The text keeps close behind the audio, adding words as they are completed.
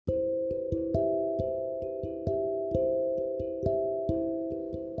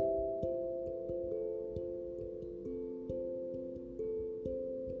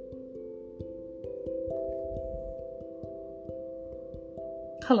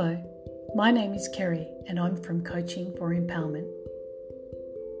Hello, my name is Kerry and I'm from Coaching for Empowerment.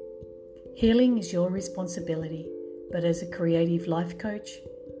 Healing is your responsibility, but as a creative life coach,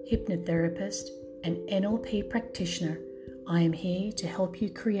 hypnotherapist, and NLP practitioner, I am here to help you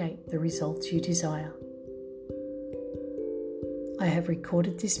create the results you desire. I have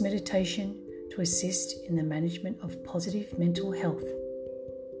recorded this meditation to assist in the management of positive mental health.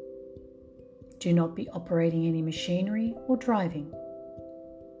 Do not be operating any machinery or driving.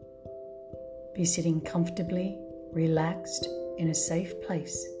 Be sitting comfortably, relaxed, in a safe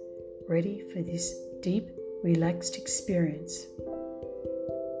place, ready for this deep, relaxed experience.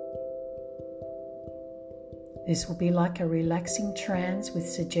 This will be like a relaxing trance with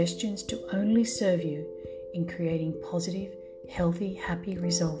suggestions to only serve you in creating positive, healthy, happy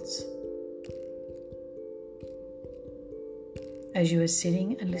results. As you are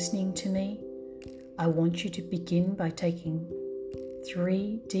sitting and listening to me, I want you to begin by taking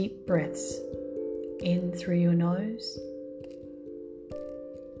 3 deep breaths. In through your nose,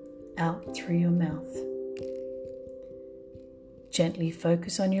 out through your mouth. Gently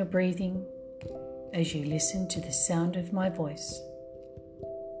focus on your breathing as you listen to the sound of my voice.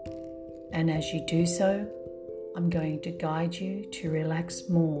 And as you do so, I'm going to guide you to relax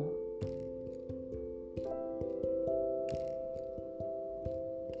more.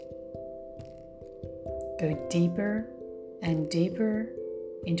 Go deeper and deeper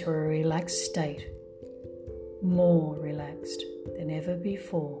into a relaxed state. More relaxed than ever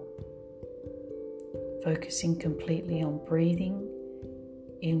before, focusing completely on breathing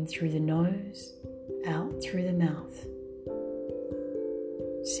in through the nose, out through the mouth.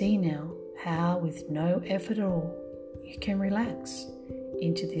 See now how with no effort at all you can relax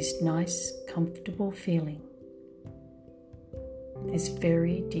into this nice, comfortable feeling, this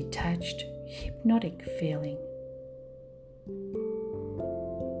very detached, hypnotic feeling.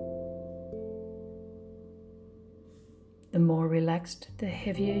 The more relaxed, the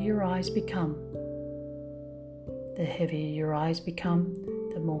heavier your eyes become. The heavier your eyes become,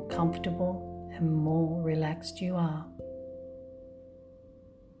 the more comfortable and more relaxed you are.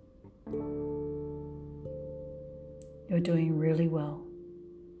 You're doing really well.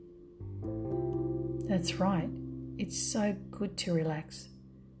 That's right, it's so good to relax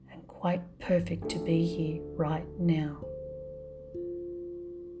and quite perfect to be here right now.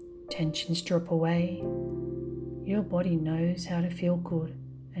 Tensions drop away. Your body knows how to feel good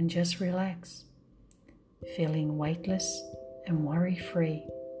and just relax, feeling weightless and worry-free.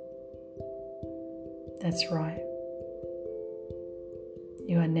 That's right.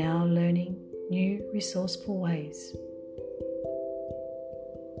 You are now learning new resourceful ways.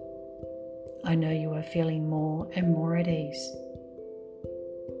 I know you are feeling more and more at ease.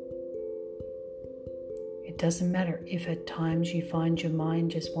 It doesn't matter if at times you find your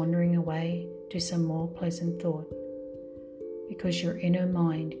mind just wandering away to some more pleasant thought, because your inner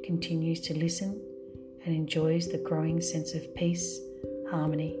mind continues to listen and enjoys the growing sense of peace,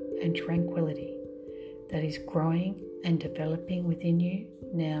 harmony, and tranquility that is growing and developing within you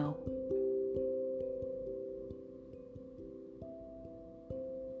now.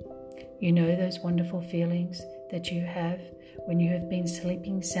 You know those wonderful feelings that you have when you have been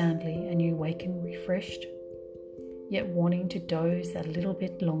sleeping soundly and you waken refreshed, yet wanting to doze that little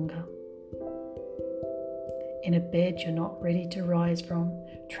bit longer. In a bed you're not ready to rise from,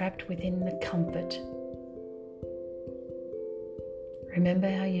 trapped within the comfort. Remember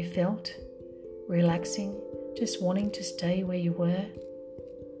how you felt? Relaxing, just wanting to stay where you were?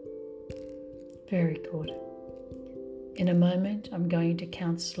 Very good. In a moment, I'm going to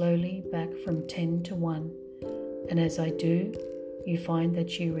count slowly back from 10 to 1. And as I do, you find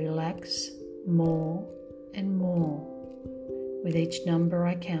that you relax more and more with each number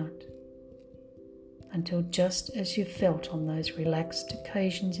I count, until just as you felt on those relaxed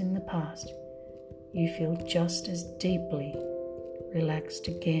occasions in the past, you feel just as deeply relaxed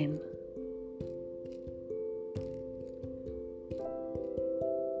again.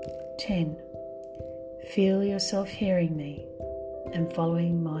 10. Feel yourself hearing me and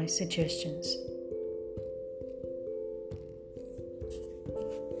following my suggestions.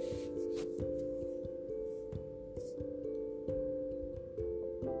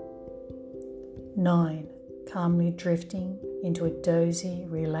 9. Calmly drifting into a dozy,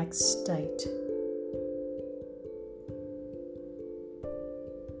 relaxed state.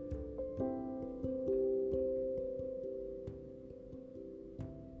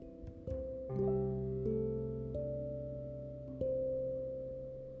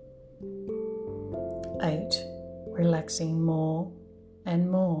 8. Relaxing more and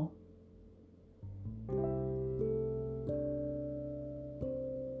more.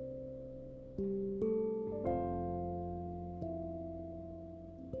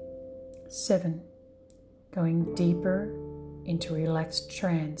 7. Going deeper into relaxed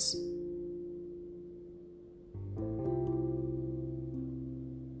trance.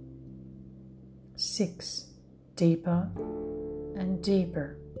 6. Deeper and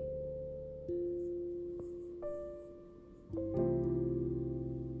deeper.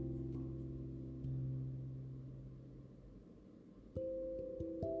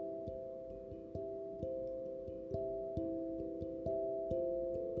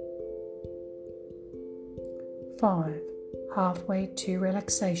 5. Halfway to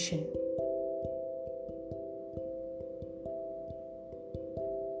relaxation.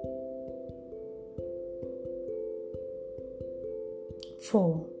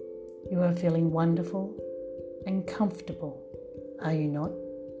 4. You are feeling wonderful and comfortable, are you not?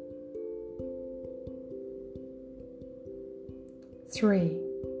 3.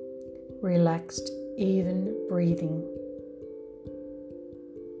 Relaxed, even breathing.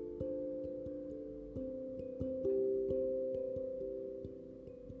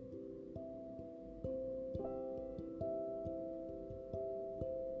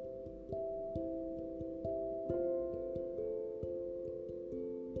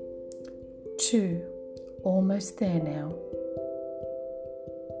 2. Almost there now.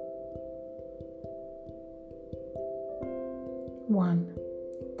 1.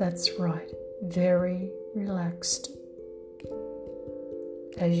 That's right, very relaxed.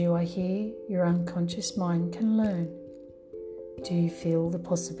 As you are here, your unconscious mind can learn. Do you feel the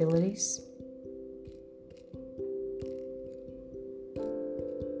possibilities?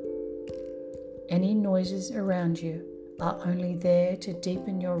 Any noises around you are only there to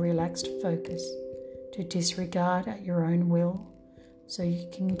deepen your relaxed focus, to disregard at your own will, so you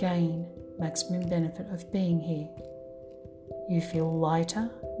can gain maximum benefit of being here. You feel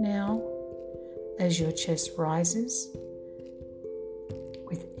lighter now as your chest rises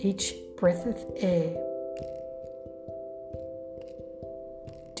with each breath of air,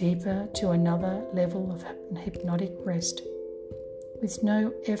 deeper to another level of hypnotic rest with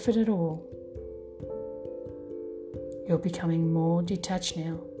no effort at all. You're becoming more detached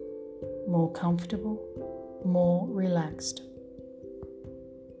now, more comfortable, more relaxed.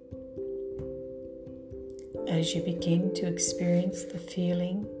 As you begin to experience the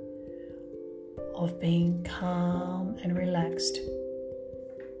feeling of being calm and relaxed,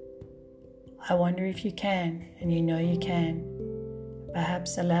 I wonder if you can, and you know you can,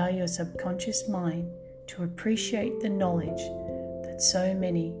 perhaps allow your subconscious mind to appreciate the knowledge that so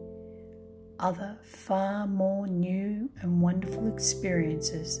many other far more new and wonderful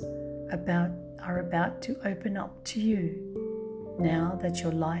experiences are about to open up to you now that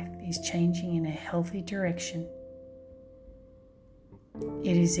your life is changing in a healthy direction.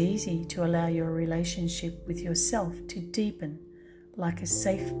 It is easy to allow your relationship with yourself to deepen like a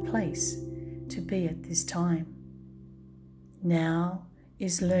safe place to be at this time. Now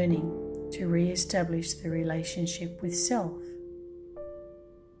is learning to re-establish the relationship with self.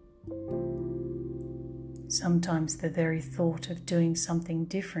 Sometimes the very thought of doing something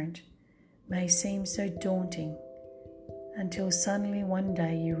different may seem so daunting until suddenly one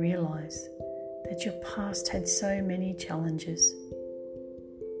day you realize that your past had so many challenges.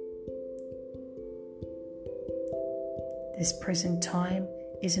 This present time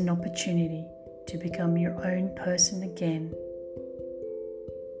is an opportunity to become your own person again.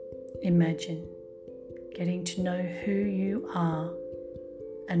 Imagine getting to know who you are,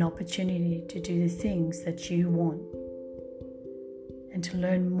 an opportunity to do the things that you want, and to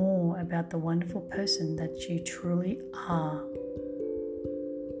learn more about the wonderful person that you truly are.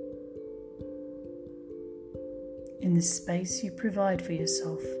 In the space you provide for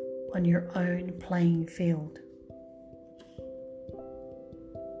yourself on your own playing field.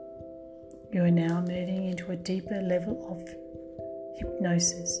 You are now moving into a deeper level of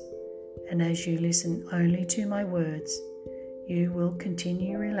hypnosis, and as you listen only to my words, you will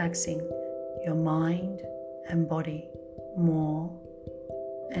continue relaxing your mind and body more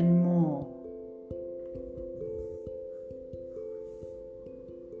and more.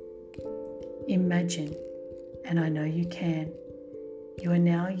 Imagine, and I know you can, you are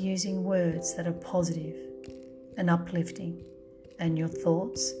now using words that are positive and uplifting, and your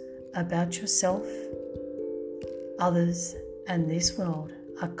thoughts about yourself, others, and this world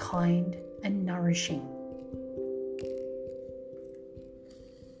are kind and nourishing.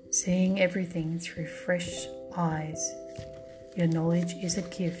 Seeing everything through fresh eyes, your knowledge is a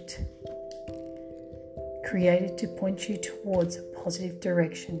gift created to point you towards a positive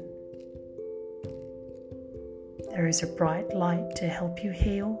direction. There is a bright light to help you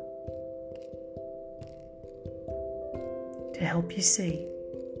heal, to help you see,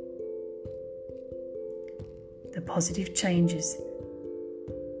 the positive changes.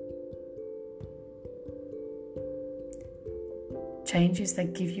 Changes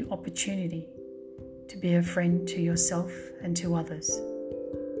that give you opportunity to be a friend to yourself and to others.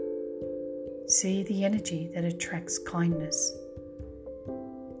 See the energy that attracts kindness.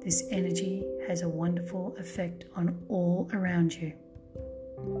 This energy has a wonderful effect on all around you.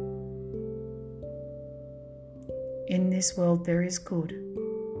 In this world there is good.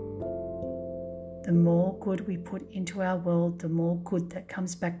 The more good we put into our world, the more good that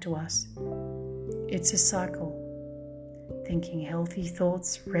comes back to us. It's a cycle. Thinking healthy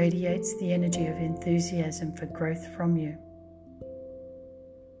thoughts radiates the energy of enthusiasm for growth from you.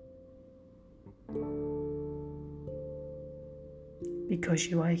 Because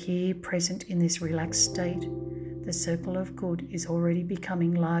you are here present in this relaxed state, the circle of good is already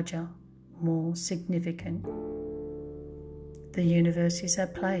becoming larger, more significant. The universe is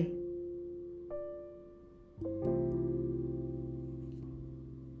at play.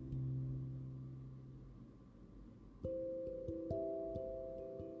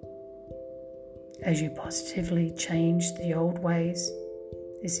 As you positively change the old ways,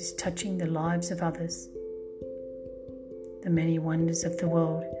 this is touching the lives of others. The many wonders of the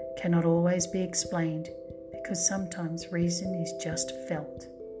world cannot always be explained because sometimes reason is just felt.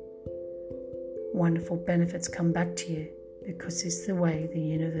 Wonderful benefits come back to you because it's the way the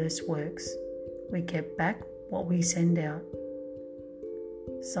universe works. We get back what we send out.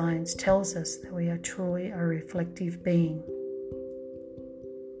 Science tells us that we are truly a reflective being.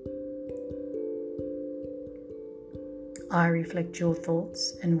 I reflect your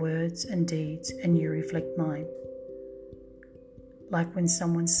thoughts and words and deeds, and you reflect mine. Like when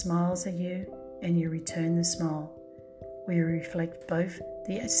someone smiles at you and you return the smile, we reflect both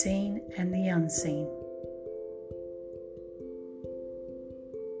the seen and the unseen.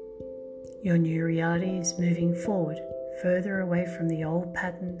 Your new reality is moving forward, further away from the old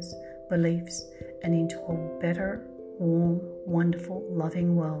patterns, beliefs, and into a better, warm, wonderful,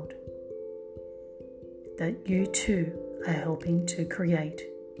 loving world that you too are helping to create.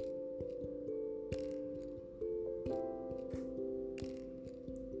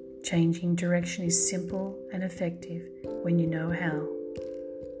 Changing direction is simple and effective when you know how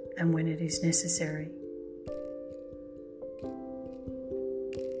and when it is necessary.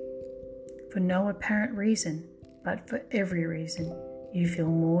 For no apparent reason, but for every reason, you feel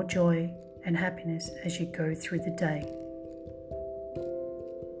more joy and happiness as you go through the day.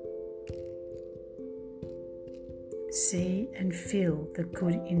 See and feel the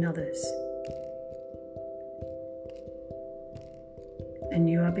good in others. And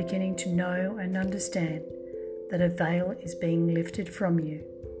you are beginning to know and understand that a veil is being lifted from you,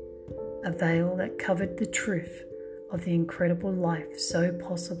 a veil that covered the truth of the incredible life so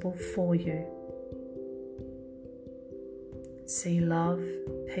possible for you. See love,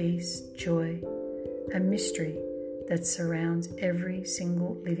 peace, joy, and mystery that surrounds every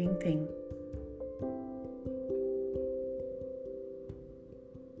single living thing.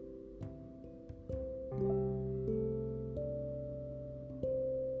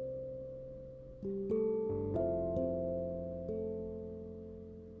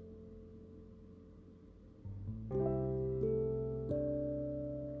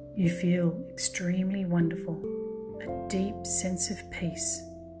 You feel extremely wonderful, a deep sense of peace.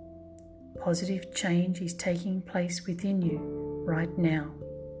 Positive change is taking place within you right now.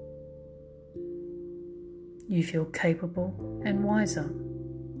 You feel capable and wiser.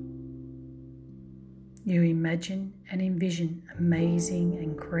 You imagine and envision amazing,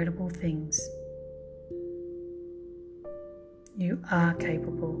 incredible things. You are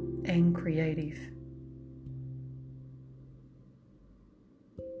capable and creative.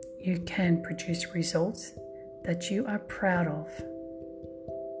 You can produce results that you are proud of.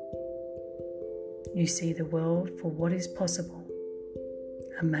 You see the world for what is possible.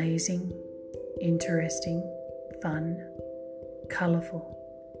 Amazing, interesting, fun, colourful.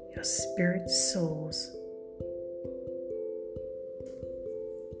 Your spirit soars.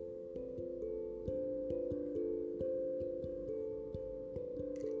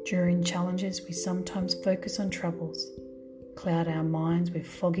 During challenges, we sometimes focus on troubles, cloud our minds with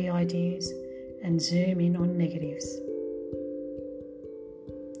foggy ideas, and zoom in on negatives.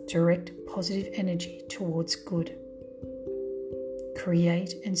 Direct positive energy towards good.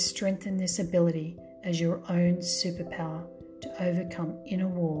 Create and strengthen this ability as your own superpower to overcome inner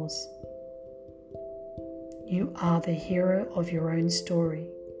wars. You are the hero of your own story.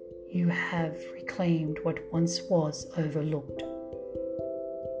 You have reclaimed what once was overlooked.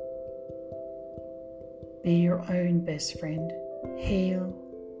 Be your own best friend. Heal,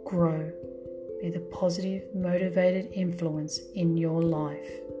 grow, be the positive, motivated influence in your life.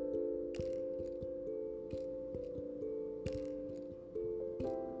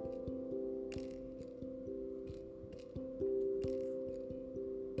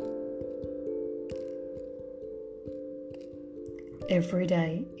 Every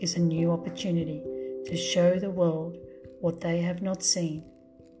day is a new opportunity to show the world what they have not seen.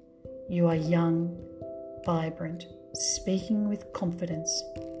 You are young, vibrant, speaking with confidence.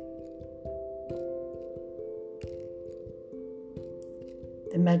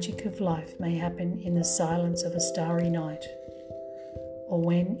 The magic of life may happen in the silence of a starry night, or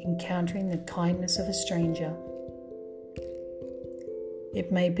when encountering the kindness of a stranger.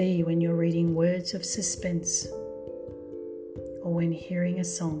 It may be when you're reading words of suspense, or when hearing a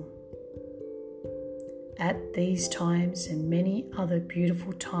song. At these times and many other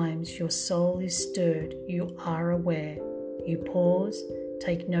beautiful times, your soul is stirred, you are aware, you pause,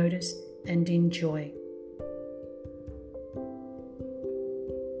 take notice, and enjoy.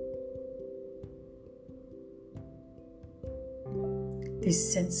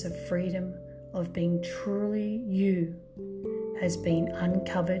 This sense of freedom, of being truly you, has been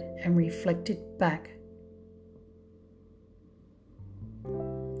uncovered and reflected back.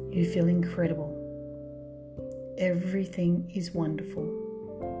 You feel incredible. Everything is wonderful.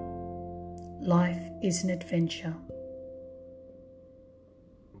 Life is an adventure.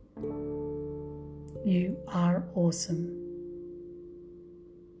 You are awesome.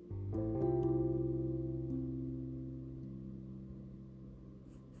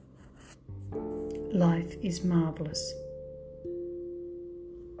 Life is marvelous.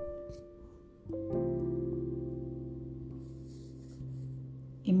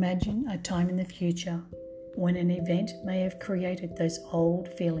 Imagine a time in the future when an event may have created those old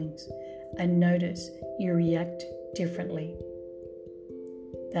feelings, and notice you react differently.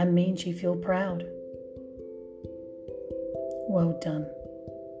 That means you feel proud. Well done.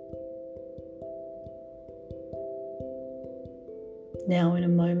 Now in a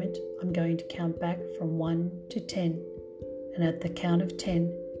moment, I'm going to count back from 1 to 10, and at the count of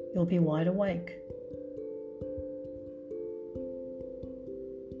 10, you'll be wide awake.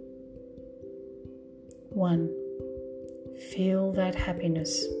 1. Feel that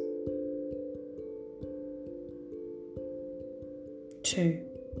happiness. 2.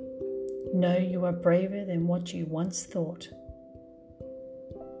 Know you are braver than what you once thought.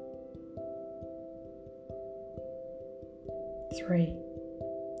 3.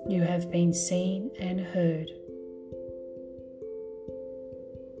 You have been seen and heard.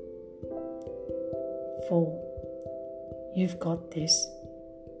 4. You've got this.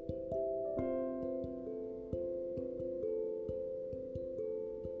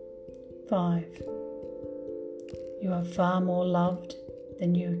 5. You are far more loved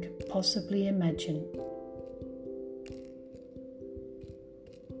than you could possibly imagine.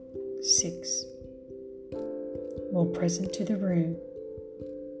 6. More present to the room.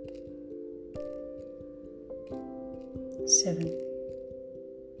 7.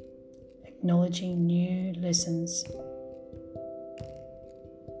 Acknowledging new lessons,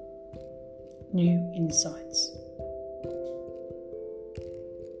 new insights.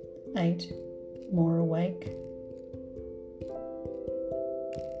 8. More awake.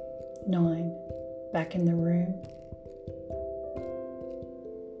 9. Back in the room.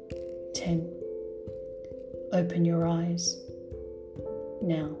 10. Open your eyes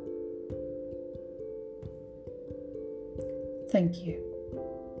now. Thank you.